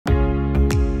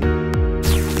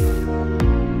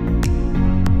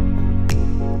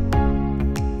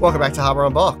Welcome back to Hardware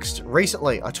Unboxed.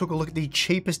 Recently, I took a look at the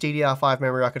cheapest DDR5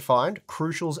 memory I could find,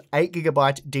 Crucial's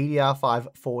 8GB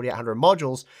DDR5-4800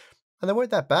 modules, and they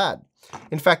weren't that bad.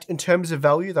 In fact, in terms of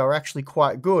value, they were actually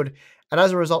quite good, and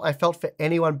as a result, I felt for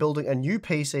anyone building a new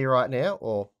PC right now,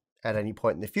 or at any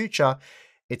point in the future,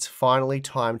 it's finally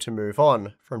time to move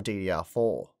on from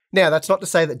DDR4. Now, that's not to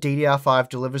say that DDR5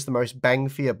 delivers the most bang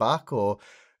for your buck, or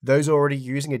those already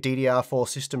using a DDR4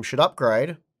 system should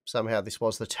upgrade. Somehow this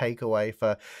was the takeaway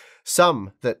for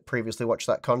some that previously watched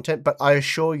that content, but I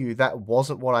assure you that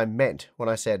wasn't what I meant when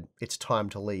I said it's time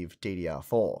to leave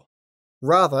DDR4.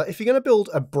 Rather, if you're going to build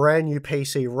a brand new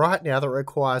PC right now that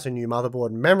requires a new motherboard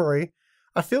and memory,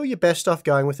 I feel you're best off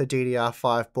going with a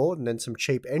DDR5 board and then some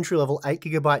cheap entry-level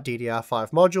 8GB DDR5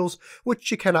 modules,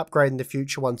 which you can upgrade in the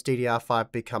future once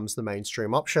DDR5 becomes the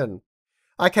mainstream option.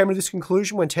 I came to this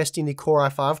conclusion when testing the Core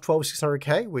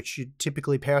i5-12600K, which you'd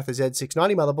typically pair with a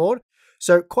Z690 motherboard,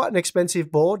 so quite an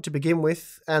expensive board to begin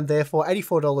with, and therefore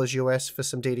 $84 US for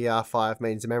some DDR5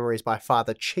 means the memory is by far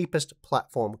the cheapest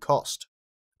platform cost.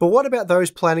 But what about those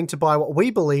planning to buy what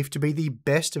we believe to be the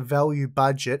best value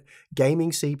budget gaming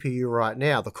CPU right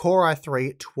now, the Core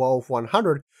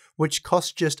i3-12100, which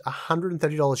costs just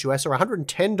 $130 US or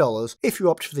 $110 if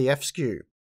you opt for the F SKU.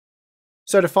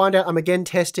 So to find out, I'm again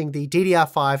testing the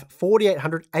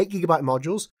DDR5-4800 8GB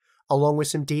modules, along with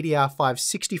some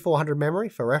DDR5-6400 memory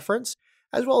for reference,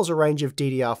 as well as a range of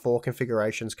DDR4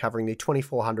 configurations covering the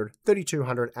 2400,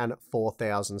 3200, and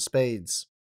 4000 speeds.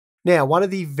 Now, one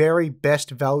of the very best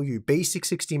value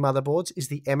B660 motherboards is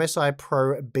the MSI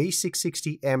Pro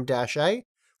B660M-A,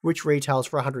 which retails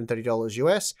for $130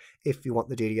 US if you want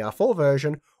the DDR4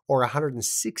 version, or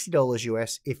 $160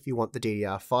 US if you want the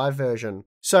DDR5 version.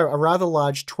 So a rather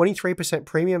large 23%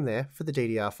 premium there for the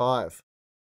DDR5.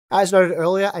 As noted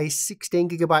earlier, a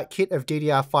 16GB kit of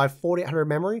DDR5-4800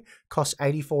 memory costs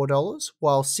 $84,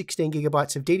 while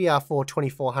 16GB of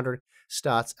DDR4-2400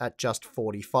 starts at just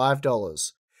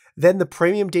 $45. Then the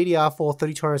premium DDR4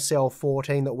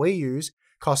 3200CL14 that we use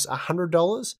costs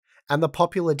 $100, and the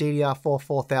popular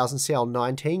DDR4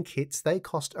 4000CL19 kits, they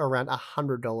cost around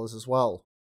 $100 as well.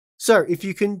 So if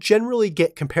you can generally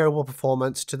get comparable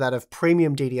performance to that of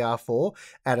premium DDR4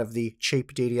 out of the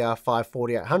cheap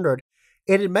DDR5-4800,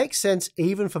 it'd make sense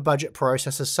even for budget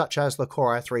processors such as the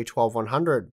Core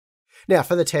i3-12100. Now,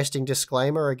 for the testing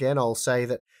disclaimer, again, I'll say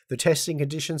that the testing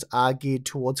conditions are geared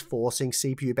towards forcing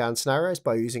CPU-bound scenarios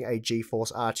by using a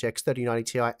GeForce RTX 3090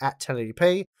 Ti at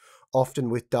 1080p, often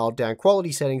with dialed-down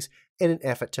quality settings in an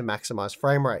effort to maximize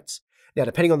frame rates. Now,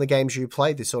 depending on the games you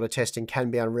play, this sort of testing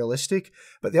can be unrealistic,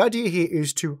 but the idea here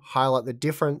is to highlight the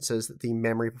differences that the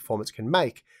memory performance can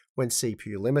make when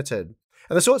CPU limited.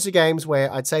 And the sorts of games where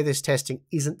I'd say this testing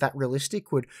isn't that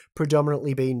realistic would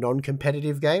predominantly be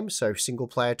non-competitive games, so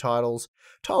single-player titles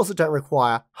that don't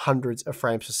require hundreds of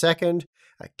frames per second,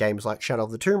 games like Shadow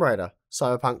of the Tomb Raider,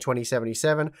 Cyberpunk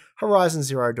 2077, Horizon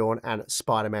Zero Dawn, and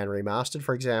Spider-Man Remastered,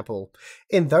 for example.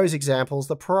 In those examples,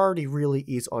 the priority really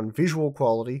is on visual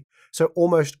quality, so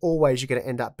almost always you're going to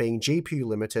end up being GPU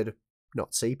limited,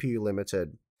 not CPU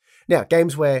limited. Now,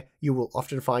 games where you will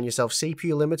often find yourself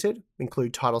CPU limited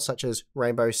include titles such as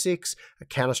Rainbow Six,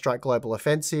 Counter-Strike Global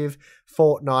Offensive,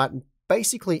 Fortnite, and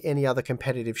basically any other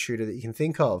competitive shooter that you can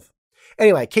think of.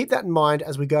 Anyway, keep that in mind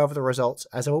as we go over the results,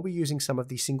 as I will be using some of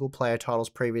the single-player titles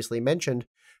previously mentioned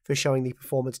for showing the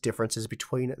performance differences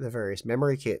between the various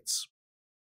memory kits.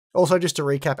 Also, just to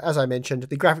recap, as I mentioned,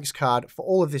 the graphics card for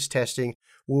all of this testing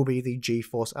will be the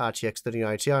GeForce RTX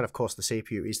 3090 Ti, and of course the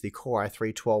CPU is the Core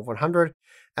i3-12100,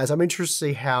 as I'm interested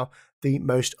to see how the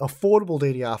most affordable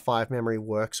DDR5 memory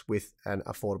works with an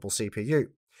affordable CPU.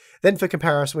 Then for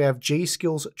comparison, we have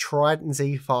G-Skill's Trident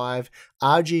Z5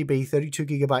 RGB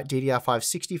 32GB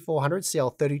DDR5-6400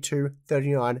 CL32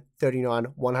 39 39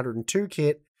 102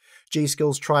 kit,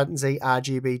 G-Skill's Trident Z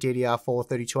RGB DDR4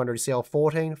 3200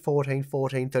 CL14 14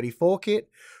 14 34 kit,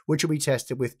 which will be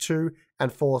tested with 2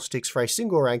 and 4 sticks for a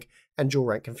single rank and dual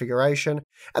rank configuration.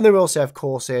 And then we also have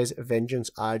Corsair's Vengeance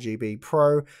RGB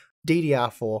Pro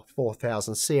DDR4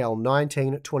 4000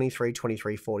 CL19 23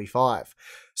 23 45.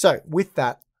 So with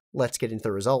that, let's get into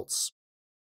the results.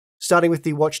 Starting with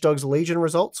the Watch Dogs Legion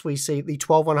results, we see the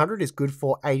 12100 is good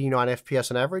for 89 FPS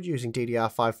on average using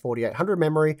DDR5-4800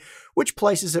 memory, which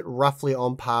places it roughly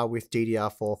on par with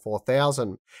DDR4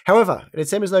 4000. However, it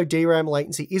seems as though DRAM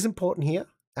latency is important here,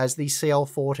 as the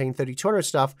CL14 3200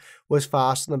 stuff was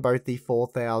faster than both the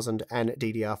 4000 and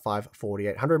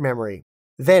DDR5-4800 memory.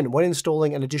 Then, when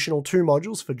installing an additional 2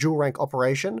 modules for dual rank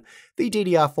operation, the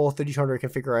DDR4 3200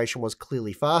 configuration was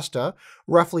clearly faster,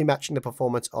 roughly matching the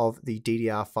performance of the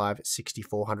DDR5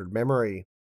 6400 memory.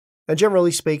 And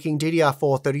generally speaking,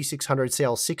 DDR4 3600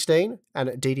 CL16 and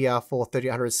DDR4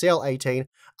 3800 CL18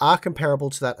 are comparable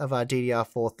to that of our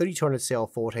DDR4 3200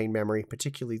 CL14 memory,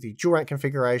 particularly the dual rank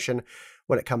configuration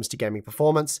when it comes to gaming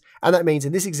performance. And that means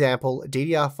in this example,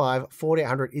 DDR5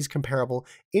 4800 is comparable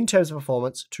in terms of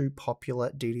performance to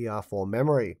popular DDR4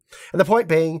 memory. And the point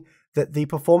being that the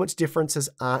performance differences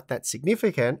aren't that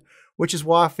significant, which is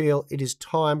why I feel it is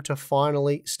time to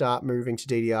finally start moving to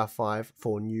DDR5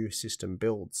 for new system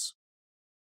builds.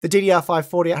 The DDR5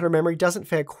 4800 memory doesn't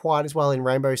fare quite as well in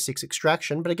Rainbow Six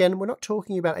extraction, but again, we're not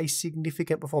talking about a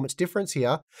significant performance difference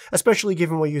here, especially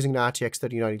given we're using an RTX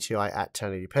 3090 Ti at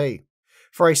 1080p.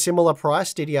 For a similar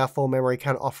price, DDR4 memory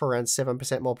can offer around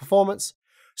 7% more performance,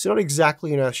 so not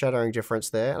exactly an earth-shattering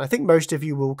difference there, and I think most of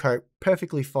you will cope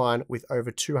perfectly fine with over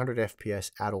 200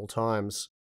 FPS at all times.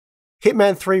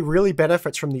 Hitman 3 really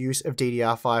benefits from the use of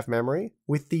DDR5 memory,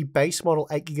 with the base model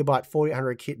 8GB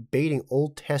 4800 kit beating all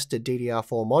tested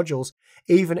DDR4 modules,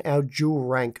 even our dual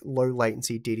rank low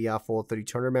latency DDR4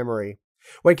 3200 memory.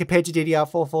 When compared to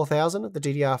DDR4 4000, the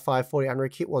DDR5 4800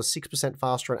 kit was 6%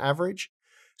 faster on average.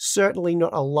 Certainly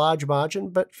not a large margin,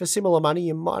 but for similar money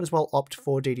you might as well opt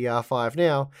for DDR5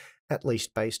 now, at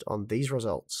least based on these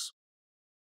results.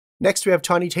 Next, we have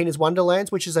Tiny Tina's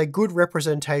Wonderlands, which is a good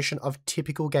representation of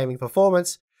typical gaming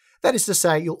performance. That is to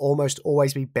say, you'll almost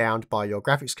always be bound by your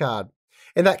graphics card.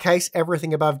 In that case,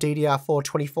 everything above DDR4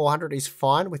 2400 is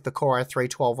fine with the Core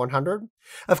i3-12100.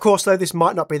 Of course, though, this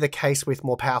might not be the case with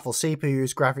more powerful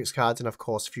CPUs, graphics cards, and of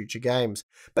course, future games.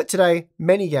 But today,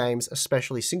 many games,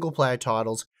 especially single-player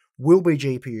titles, will be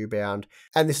GPU bound,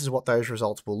 and this is what those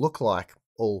results will look like,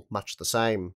 all much the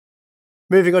same.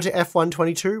 Moving on to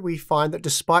F122, we find that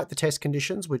despite the test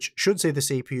conditions, which should see the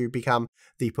CPU become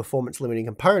the performance limiting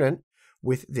component,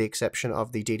 with the exception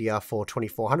of the DDR4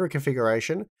 2400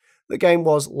 configuration, the game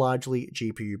was largely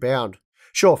GPU bound.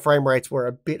 Sure, frame rates were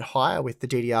a bit higher with the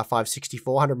DDR5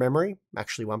 6400 memory,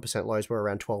 actually 1% lows were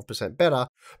around 12% better,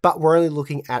 but we're only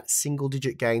looking at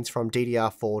single-digit gains from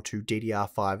DDR4 to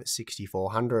DDR5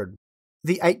 6400.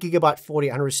 The 8GB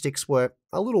 4800 sticks were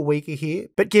a little weaker here,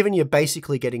 but given you're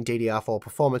basically getting DDR4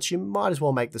 performance, you might as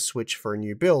well make the switch for a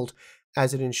new build,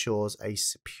 as it ensures a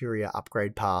superior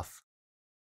upgrade path.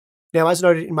 Now, as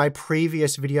noted in my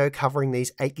previous video covering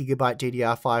these 8GB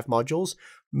DDR5 modules,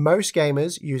 most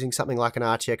gamers using something like an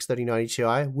RTX 3090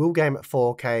 Ti will game at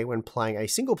 4K when playing a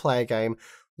single-player game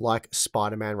like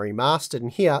Spider-Man Remastered,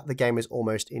 and here the game is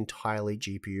almost entirely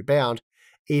GPU bound,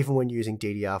 even when using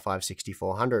DDR5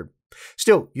 6400.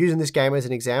 Still, using this game as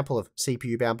an example of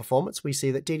CPU-bound performance, we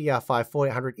see that DDR5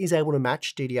 4800 is able to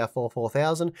match DDR4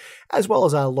 4000, as well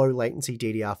as our low-latency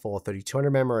DDR4 3200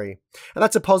 memory. And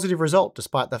that's a positive result,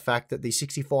 despite the fact that the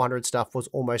 6400 stuff was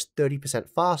almost 30%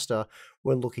 faster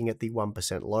when looking at the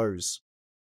 1% lows.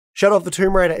 Shadow of the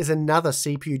Tomb Raider is another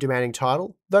CPU-demanding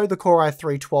title, though the Core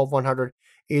i3-12100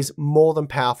 is more than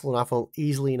powerful enough and will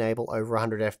easily enable over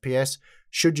 100 FPS,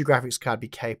 should your graphics card be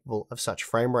capable of such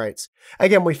frame rates.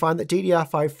 Again, we find that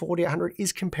DDR5 4800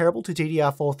 is comparable to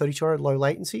DDR4 3200 low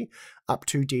latency, up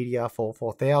to DDR4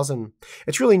 4000.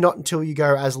 It's really not until you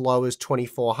go as low as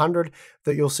 2400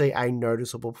 that you'll see a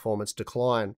noticeable performance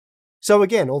decline. So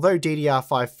again, although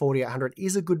DDR5 4800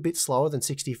 is a good bit slower than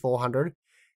 6400,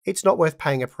 it's not worth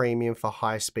paying a premium for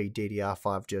high-speed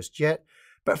DDR5 just yet.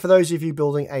 But for those of you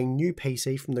building a new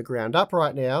PC from the ground up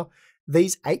right now,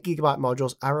 these 8GB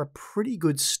modules are a pretty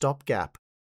good stopgap.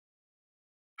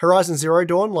 Horizon Zero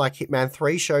Dawn, like Hitman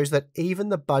 3, shows that even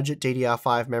the budget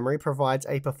DDR5 memory provides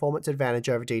a performance advantage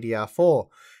over DDR4.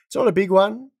 It's not a big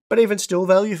one, but even still,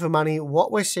 value for money,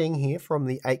 what we're seeing here from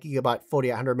the 8GB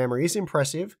 4800 memory is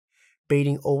impressive,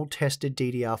 beating all tested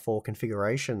DDR4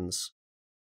 configurations.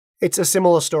 It's a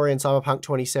similar story in Cyberpunk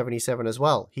 2077 as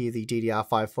well. Here the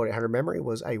DDR5 4800 memory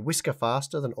was a whisker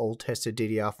faster than all tested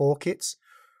DDR4 kits,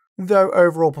 though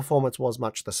overall performance was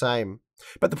much the same.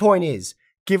 But the point is,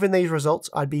 given these results,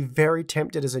 I'd be very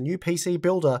tempted as a new PC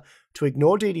builder to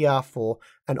ignore DDR4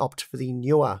 and opt for the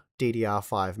newer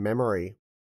DDR5 memory.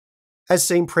 As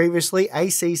seen previously,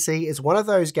 ACC is one of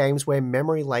those games where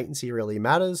memory latency really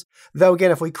matters, though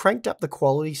again, if we cranked up the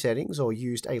quality settings or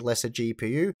used a lesser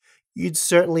GPU, you'd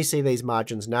certainly see these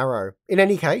margins narrow. In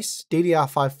any case,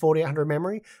 DDR5 4800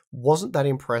 memory wasn't that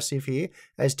impressive here,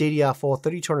 as DDR4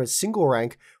 3200 single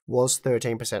rank was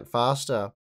 13%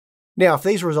 faster. Now, if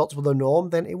these results were the norm,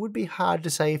 then it would be hard to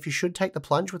say if you should take the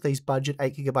plunge with these budget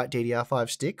 8GB DDR5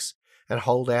 sticks and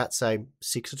hold out, say,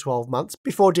 6 to 12 months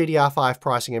before DDR5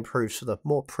 pricing improves for the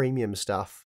more premium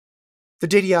stuff. The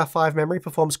DDR5 memory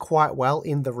performs quite well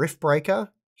in the Riftbreaker.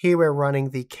 Here we're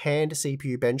running the canned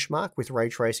CPU benchmark with ray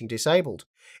tracing disabled.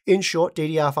 In short,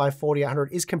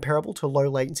 DDR5-4800 is comparable to low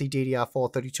latency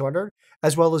DDR4-3200,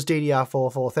 as well as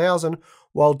DDR4-4000,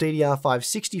 while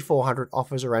DDR5-6400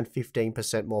 offers around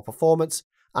 15% more performance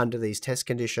under these test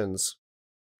conditions.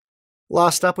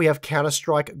 Last up, we have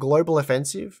Counter-Strike Global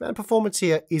Offensive, and performance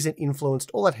here isn't influenced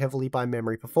all that heavily by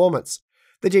memory performance.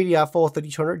 The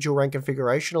DDR4-3200 dual-rank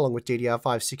configuration along with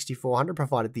DDR5-6400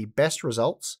 provided the best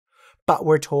results, but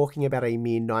we're talking about a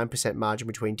mere 9% margin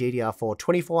between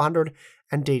DDR4-2400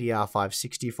 and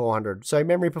DDR5-6400, so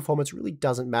memory performance really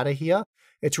doesn't matter here.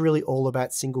 It's really all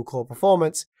about single-core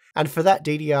performance, and for that,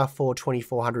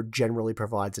 DDR4-2400 generally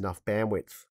provides enough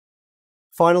bandwidth.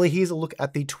 Finally, here's a look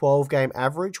at the 12-game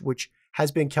average, which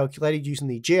has been calculated using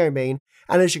the GeoMean,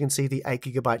 and as you can see, the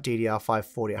 8GB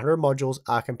DDR5-4800 modules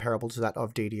are comparable to that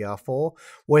of DDR4,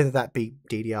 whether that be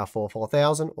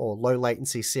DDR4-4000 or low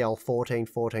latency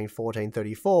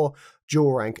CL14-14-14-34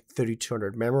 dual rank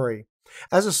 3200 memory.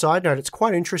 As a side note, it's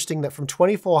quite interesting that from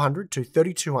 2400 to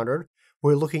 3200,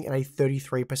 we're looking at a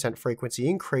 33% frequency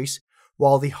increase,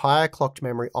 while the higher clocked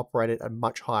memory operated at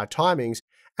much higher timings,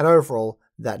 and overall,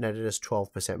 that netted us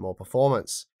 12% more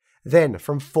performance. Then,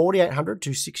 from 4800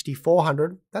 to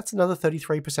 6400, that's another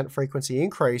 33% frequency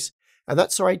increase, and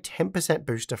that saw a 10%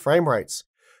 boost to frame rates.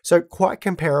 So quite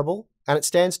comparable, and it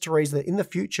stands to reason that in the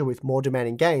future with more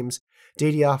demanding games,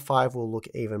 DDR5 will look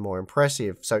even more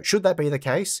impressive. So should that be the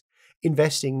case,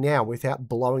 investing now without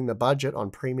blowing the budget on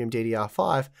premium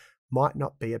DDR5 might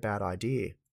not be a bad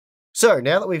idea. So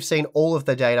now that we've seen all of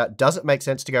the data, does it make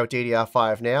sense to go with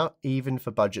DDR5 now, even for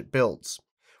budget builds?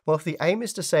 Well, if the aim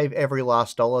is to save every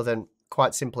last dollar, then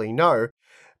quite simply no.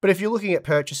 But if you're looking at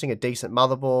purchasing a decent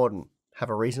motherboard and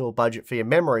have a reasonable budget for your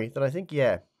memory, then I think,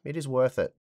 yeah, it is worth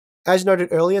it. As noted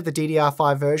earlier, the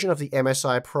DDR5 version of the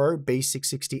MSI Pro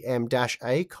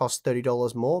B660M-A costs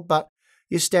 $30 more, but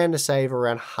you stand to save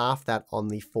around half that on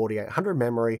the 4800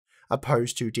 memory,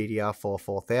 opposed to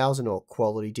DDR4-4000 or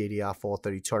quality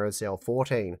DDR4-3200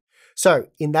 CL14. So,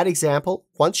 in that example,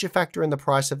 once you factor in the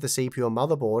price of the CPU and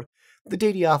motherboard, the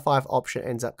DDR5 option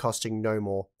ends up costing no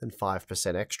more than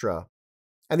 5% extra.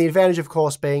 And the advantage, of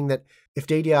course, being that if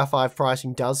DDR5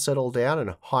 pricing does settle down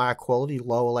and higher quality,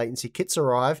 lower latency kits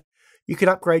arrive, you can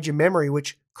upgrade your memory,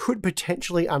 which could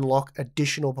potentially unlock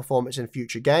additional performance in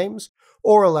future games,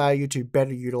 or allow you to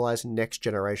better utilize next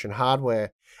generation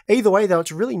hardware. Either way, though,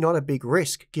 it's really not a big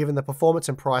risk, given the performance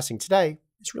and pricing today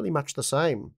is really much the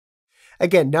same.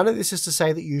 Again, none of this is to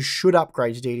say that you should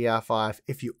upgrade to DDR5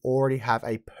 if you already have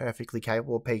a perfectly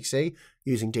capable PC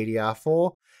using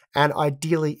DDR4, and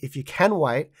ideally, if you can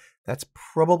wait, that's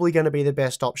probably going to be the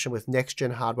best option with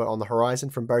next-gen hardware on the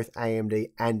horizon from both AMD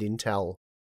and Intel.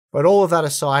 But all of that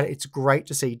aside, it's great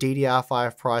to see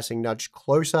DDR5 pricing nudge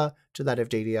closer to that of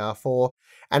DDR4,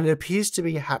 and it appears to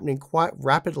be happening quite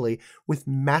rapidly with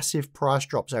massive price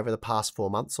drops over the past 4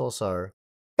 months or so.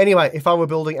 Anyway, if I were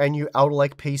building a new Alder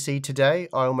Lake PC today,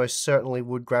 I almost certainly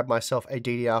would grab myself a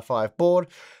DDR5 board,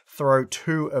 throw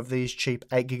 2 of these cheap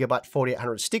 8GB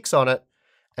 4800 sticks on it,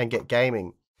 and get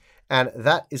gaming. And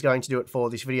that is going to do it for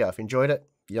this video. If you enjoyed it,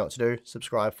 you know what to do.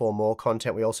 Subscribe for more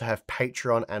content. We also have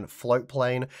Patreon and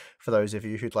Floatplane for those of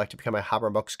you who'd like to become a Hardware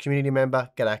Unboxed community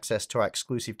member, get access to our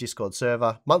exclusive Discord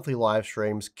server, monthly live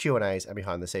streams, Q&As, and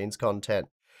behind-the-scenes content.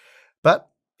 But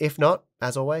if not,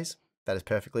 as always, that is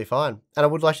perfectly fine. And I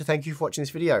would like to thank you for watching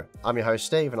this video. I'm your host,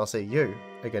 Steve, and I'll see you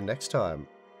again next time.